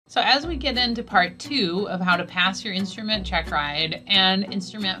So as we get into part 2 of how to pass your instrument Checkride and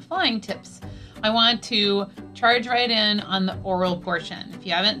instrument flying tips, I want to charge right in on the oral portion. If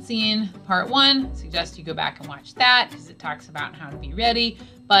you haven't seen part 1, I suggest you go back and watch that because it talks about how to be ready.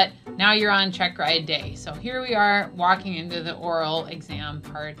 But now you're on Checkride day. So here we are walking into the oral exam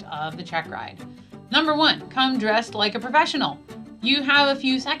part of the Checkride. Number 1, come dressed like a professional. You have a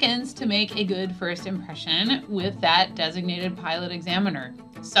few seconds to make a good first impression with that designated pilot examiner.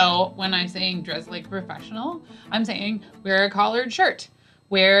 So when I'm saying dress like a professional, I'm saying wear a collared shirt,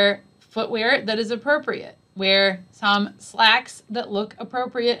 wear footwear that is appropriate, wear some slacks that look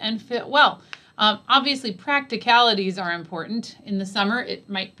appropriate and fit well. Obviously, practicalities are important. In the summer, it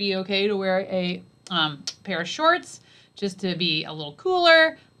might be okay to wear a pair of shorts just to be a little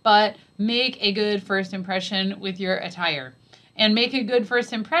cooler, but make a good first impression with your attire. And make a good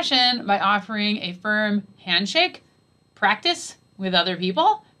first impression by offering a firm handshake, practice with other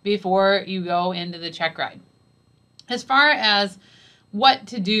people before you go into the Checkride. As far as what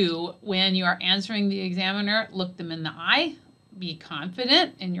to do when you are answering the examiner, look them in the eye, be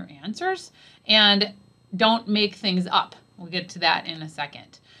confident in your answers, and don't make things up. We'll get to that in a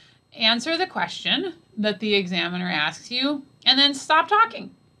second. Answer the question that the examiner asks you, and then stop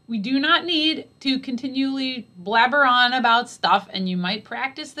talking. We do not need to continually blabber on about stuff, and you might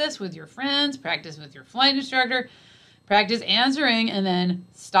practice this with your friends, practice with your flight instructor, practice answering and then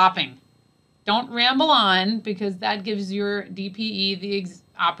stopping. Don't ramble on because that gives your DPE the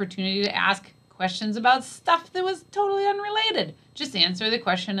opportunity to ask questions about stuff that was totally unrelated. Just answer the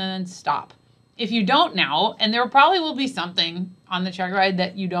question and then stop. If you don't know, and there probably will be something on the Checkride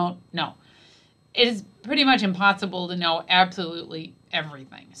that you don't know. It is pretty much impossible to know absolutely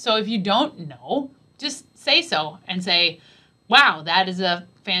everything. So if you don't know, just say so and say, wow, that is a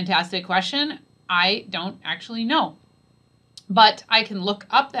fantastic question. I don't actually know. But I can look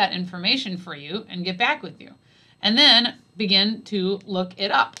up that information for you and get back with you. And then begin to look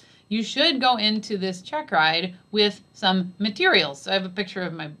it up. You should go into this Checkride with some materials. So I have a picture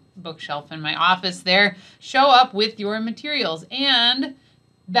of my bookshelf in my office there. Show up with your materials, and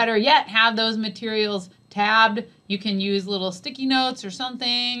better yet, have those materials tabbed. You can use little sticky notes or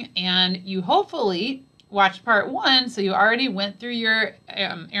something, and you hopefully watched part 1, so you already went through your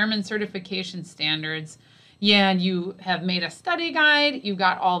Airman certification standards. Yeah, and you have made a study guide. You've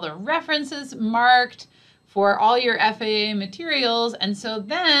got all the references marked for all your FAA materials. And so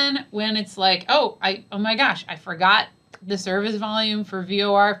then when it's like, oh my gosh, I forgot the service volume for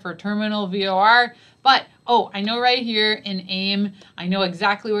VOR, for terminal VOR, but I know right here in AIM, I know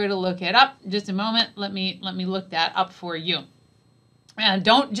exactly where to look it up. Just a moment, let me look that up for you. And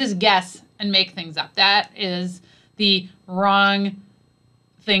don't just guess and make things up. That is the wrong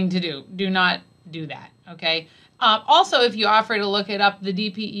thing to do. Do not do that. Okay. Also, if you offer to look it up, the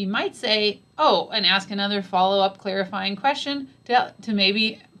DPE might say, and ask another follow-up clarifying question to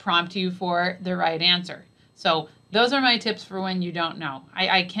maybe prompt you for the right answer. So those are my tips for when you don't know.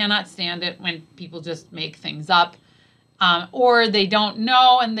 I cannot stand it when people just make things up, or they don't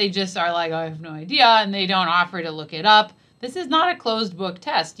know and they just are like, I have no idea, and they don't offer to look it up. This is not a closed book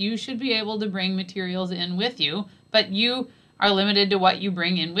test. You should be able to bring materials in with you, but you are limited to what you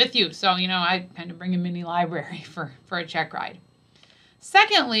bring in with you. So, I kind of bring a mini library for a Checkride.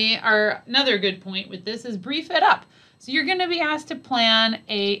 Secondly, another good point with this is brief it up. So you're going to be asked to plan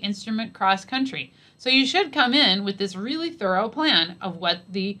a instrument cross country. So you should come in with this really thorough plan of what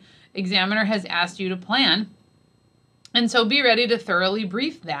the examiner has asked you to plan. And so be ready to thoroughly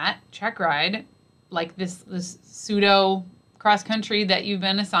brief that Checkride, like this pseudo cross country that you've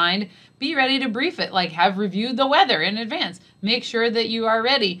been assigned. Be ready to brief it, like have reviewed the weather in advance. Make sure that you are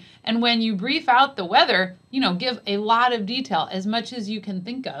ready. And when you brief out the weather, give a lot of detail, as much as you can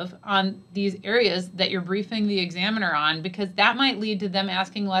think of on these areas that you're briefing the examiner on, because that might lead to them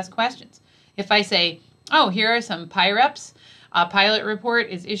asking less questions. If I say, here are some PIREPs, a pilot report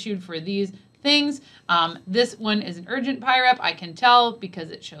is issued for these things. This one is an urgent PIREP. I can tell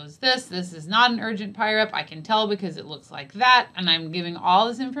because it shows this. This is not an urgent PIREP. I can tell because it looks like that. And I'm giving all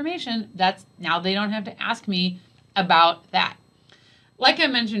this information. Now they don't have to ask me about that. Like I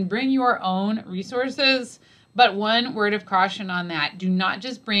mentioned, bring your own resources, but one word of caution on that. Do not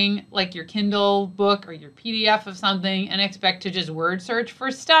just bring like your Kindle book or your PDF of something and expect to just word search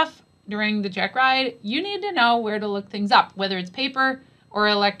for stuff during the Checkride. You need to know where to look things up, whether it's paper or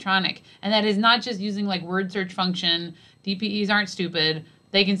electronic. And that is not just using like word search function. DPEs aren't stupid.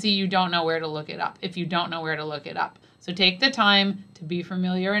 They can see you don't know where to look it up if you don't know where to look it up. So take the time to be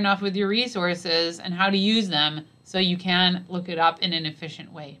familiar enough with your resources and how to use them so you can look it up in an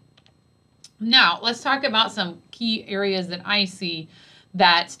efficient way. Now, let's talk about some key areas that I see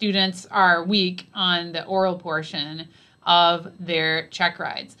that students are weak on the oral portion of their check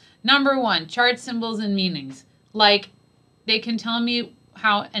rides. Number one, chart symbols and meanings. Like, they can tell me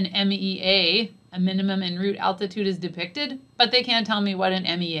how an MEA, a minimum en route altitude, is depicted, but they can't tell me what an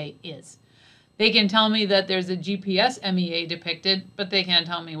MEA is. They can tell me that there's a GPS MEA depicted, but they can't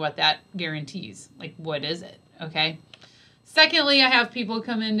tell me what that guarantees. Like, what is it? Okay. Secondly, I have people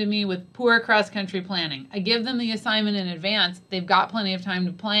come into me with poor cross-country planning. I give them the assignment in advance. They've got plenty of time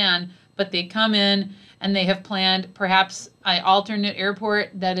to plan, but they come in and they have planned perhaps an alternate airport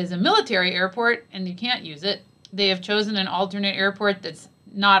that is a military airport, and you can't use it. They have chosen an alternate airport that's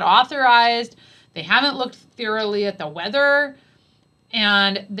not authorized. They haven't looked thoroughly at the weather.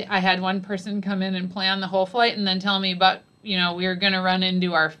 And I had one person come in and plan the whole flight and then tell me, but, you know, we're going to run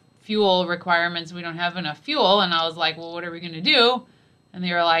into our fuel requirements. We don't have enough fuel. And I was like, well, what are we going to do? And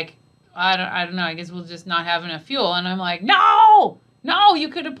they were like, I don't know. I guess we'll just not have enough fuel. And I'm like, no, you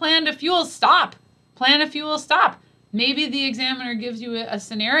could have planned a fuel stop. Plan a fuel stop. Maybe the examiner gives you a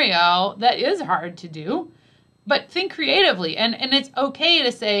scenario that is hard to do, but think creatively. And it's okay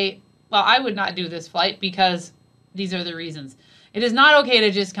to say, well, I would not do this flight because these are the reasons. It is not okay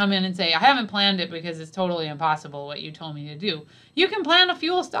to just come in and say, I haven't planned it because it's totally impossible what you told me to do. You can plan a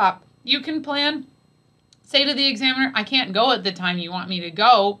fuel stop. You can plan, say to the examiner, I can't go at the time you want me to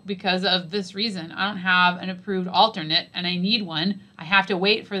go because of this reason. I don't have an approved alternate and I need one. I have to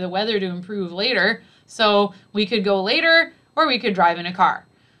wait for the weather to improve later. So we could go later or we could drive in a car.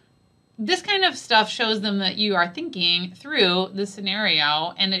 This kind of stuff shows them that you are thinking through the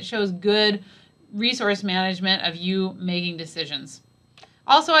scenario, and it shows good resource management of you making decisions.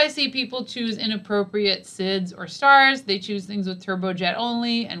 Also, I see people choose inappropriate SIDS or stars. They choose things with turbojet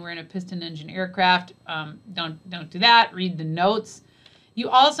only, and we're in a piston engine aircraft. Don't do that. Read the notes. You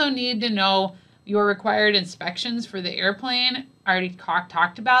also need to know your required inspections for the airplane. I already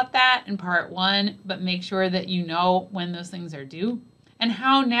talked about that in part 1, but make sure that you know when those things are due and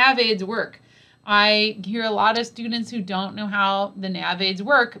how nav aids work. I hear a lot of students who don't know how the nav aids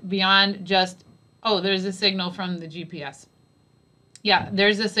work beyond just, oh, there's a signal from the GPS. Yeah,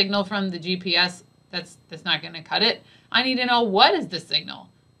 there's a signal from the GPS. That's not going to cut it. I need to know, what is the signal?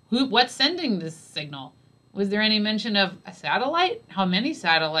 What's sending this signal? Was there any mention of a satellite? How many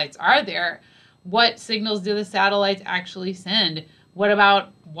satellites are there? What signals do the satellites actually send? What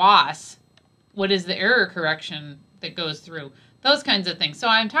about WAS? What is the error correction that goes through? Those kinds of things. So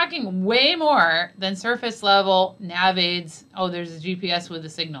I'm talking way more than surface level nav aids. Oh, there's a GPS with a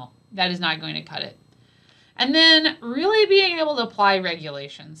signal. That is not going to cut it. And then really being able to apply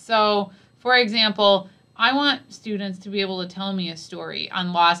regulations. So for example, I want students to be able to tell me a story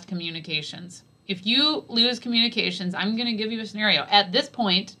on lost communications. If you lose communications, I'm going to give you a scenario. At this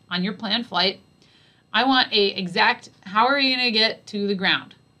point on your planned flight, I want a exact, how are you going to get to the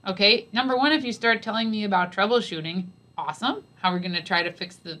ground? Okay, number one, if you start telling me about troubleshooting, awesome. How we're going to try to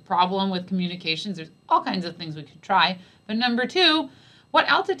fix the problem with communications. There's all kinds of things we could try. But number two, what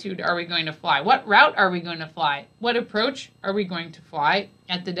altitude are we going to fly? What route are we going to fly? What approach are we going to fly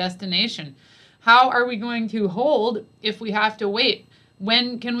at the destination? How are we going to hold if we have to wait?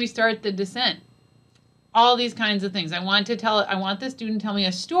 When can we start the descent? All these kinds of things. I want the student to tell me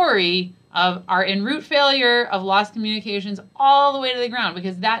a story of our en route failure, of lost communications, all the way to the ground,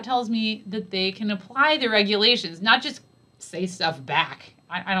 because that tells me that they can apply the regulations, not just say stuff back.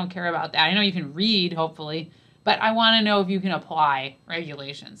 I don't care about that. I know you can read, hopefully, but I want to know if you can apply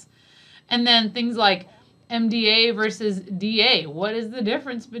regulations. And then things like MDA versus DA. What is the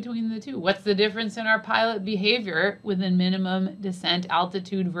difference between the two? What's the difference in our pilot behavior within minimum descent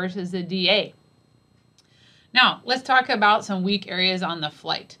altitude versus a DA? Now, let's talk about some weak areas on the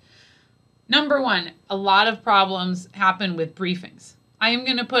flight. Number one, a lot of problems happen with briefings. I am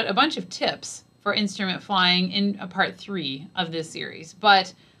going to put a bunch of tips for instrument flying in part 3 of this series,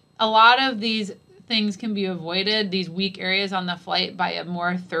 but a lot of these things can be avoided, these weak areas on the flight, by a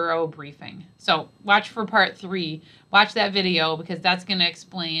more thorough briefing. So watch for part 3, watch that video, because that's going to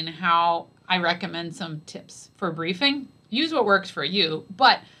explain how I recommend some tips for briefing. Use what works for you,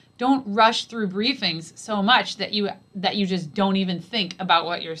 but don't rush through briefings so much that you just don't even think about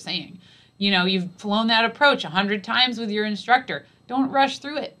what you're saying. You know, you've flown that approach 100 times with your instructor. Don't rush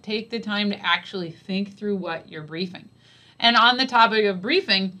through it. Take the time to actually think through what you're briefing. And on the topic of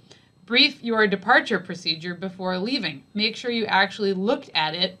briefing, brief your departure procedure before leaving. Make sure you actually looked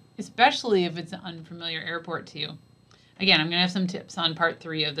at it, especially if it's an unfamiliar airport to you. Again, I'm going to have some tips on part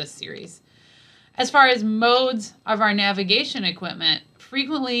 3 of this series. As far as modes of our navigation equipment,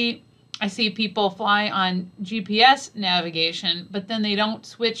 frequently I see people fly on GPS navigation, but then they don't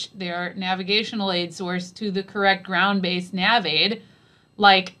switch their navigational aid source to the correct ground-based nav aid.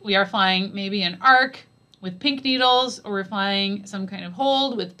 like we are flying maybe an arc with pink needles, or we're flying some kind of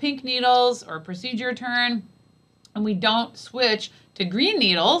hold with pink needles or procedure turn, and we don't switch to green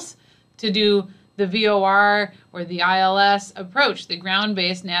needles to do the VOR or the ILS approach, the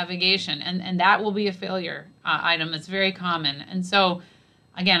ground-based navigation, and that will be a failure item. It's very common. And so,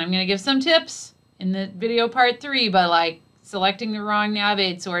 again, I'm going to give some tips in the video part 3, but like selecting the wrong nav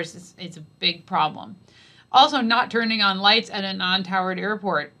aid source, it's a big problem. Also, not turning on lights at a non-towered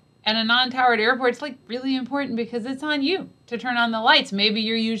airport. At a non-towered airport, it's like really important because it's on you to turn on the lights. Maybe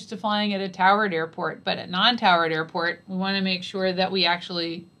you're used to flying at a towered airport, but at non-towered airport, we want to make sure that we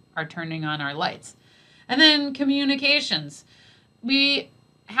actually are turning on our lights. And then communications. We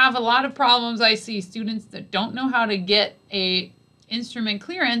have a lot of problems. I see students that don't know how to get a instrument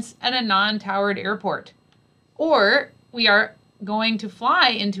clearance at a non-towered airport. Or we are going to fly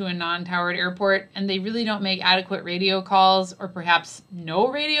into a non-towered airport and they really don't make adequate radio calls, or perhaps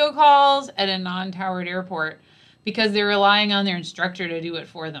no radio calls at a non-towered airport because they're relying on their instructor to do it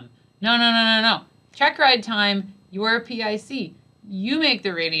for them. No, no, no, no, no. Check ride time, you're a PIC. You make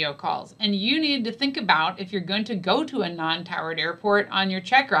the radio calls, and you need to think about if you're going to go to a non-towered airport on your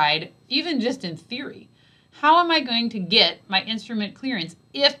check ride, even just in theory. How am I going to get my instrument clearance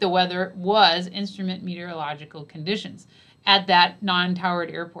if the weather was instrument meteorological conditions at that non-towered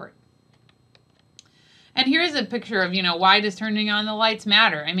airport? And here's a picture of, why does turning on the lights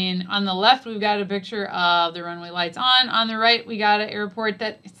matter? I mean, on the left, we've got a picture of the runway lights on. On the right, we got an airport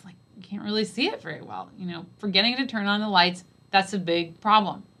that it's like you can't really see it very well. Forgetting to turn on the lights, that's a big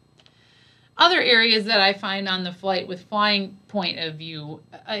problem. Other areas that I find on the flight with flying point of view,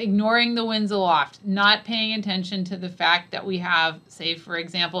 ignoring the winds aloft, not paying attention to the fact that we have, say, for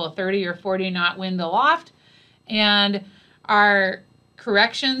example, a 30 or 40 knot wind aloft, and our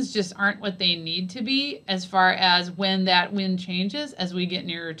corrections just aren't what they need to be as far as when that wind changes as we get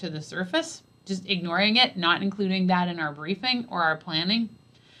nearer to the surface. Just ignoring it, not including that in our briefing or our planning.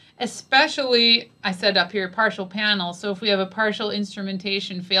 Especially, I said up here, partial panel. So if we have a partial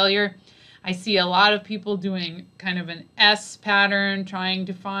instrumentation failure, I see a lot of people doing kind of an S pattern, trying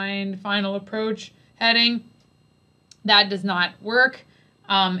to find final approach heading. That does not work,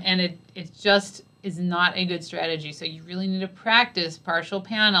 and it just is not a good strategy. So you really need to practice partial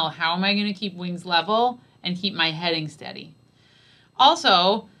panel. How am I going to keep wings level and keep my heading steady?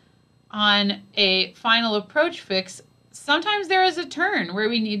 Also, on a final approach fix, sometimes there is a turn where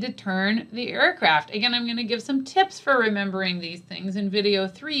we need to turn the aircraft. Again, I'm going to give some tips for remembering these things in video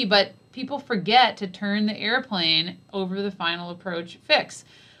 3, but people forget to turn the airplane over the final approach fix.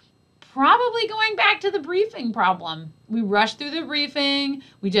 Probably going back to the briefing problem. We rush through the briefing,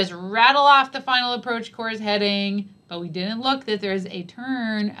 we just rattle off the final approach course heading, but we didn't look that there's a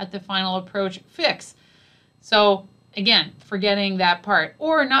turn at the final approach fix. So again, forgetting that part,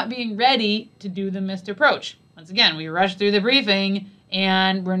 or not being ready to do the missed approach. Once again, we rush through the briefing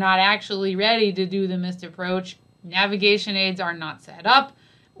and we're not actually ready to do the missed approach. Navigation aids are not set up,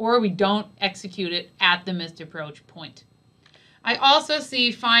 or we don't execute it at the missed approach point. I also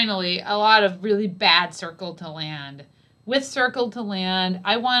see, finally, a lot of really bad circle to land. With circle to land,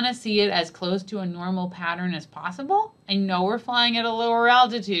 I want to see it as close to a normal pattern as possible. I know we're flying at a lower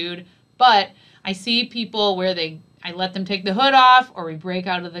altitude, but I see people where I let them take the hood off, or we break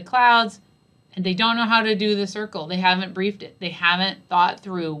out of the clouds, and they don't know how to do the circle. They haven't briefed it. They haven't thought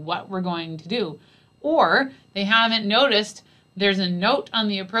through what we're going to do. Or they haven't noticed there's a note on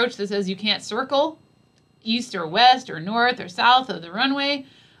the approach that says you can't circle east or west or north or south of the runway.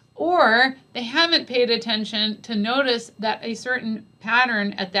 Or they haven't paid attention to notice that a certain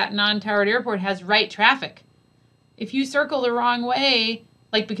pattern at that non-towered airport has right traffic. If you circle the wrong way,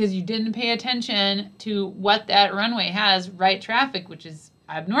 like because you didn't pay attention to what that runway has right traffic, which is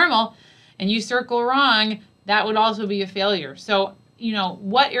abnormal, and you circle wrong, that would also be a failure. So,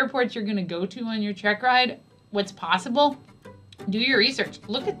 what airports you're going to go to on your check ride, what's possible, do your research.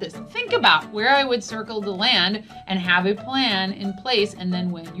 Look at this. Think about where I would circle to land and have a plan in place. And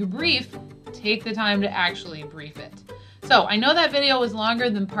then when you brief, take the time to actually brief it. So I know that video was longer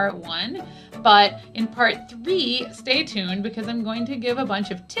than part 1, but in part 3, stay tuned because I'm going to give a bunch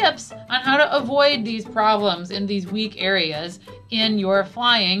of tips on how to avoid these problems in these weak areas in your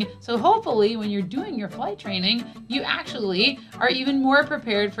flying. So hopefully when you're doing your flight training, you actually are even more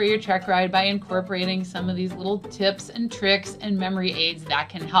prepared for your check ride by incorporating some of these little tips and tricks and memory aids that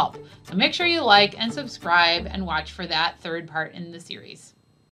can help. So make sure you like and subscribe and watch for that 3rd part in the series.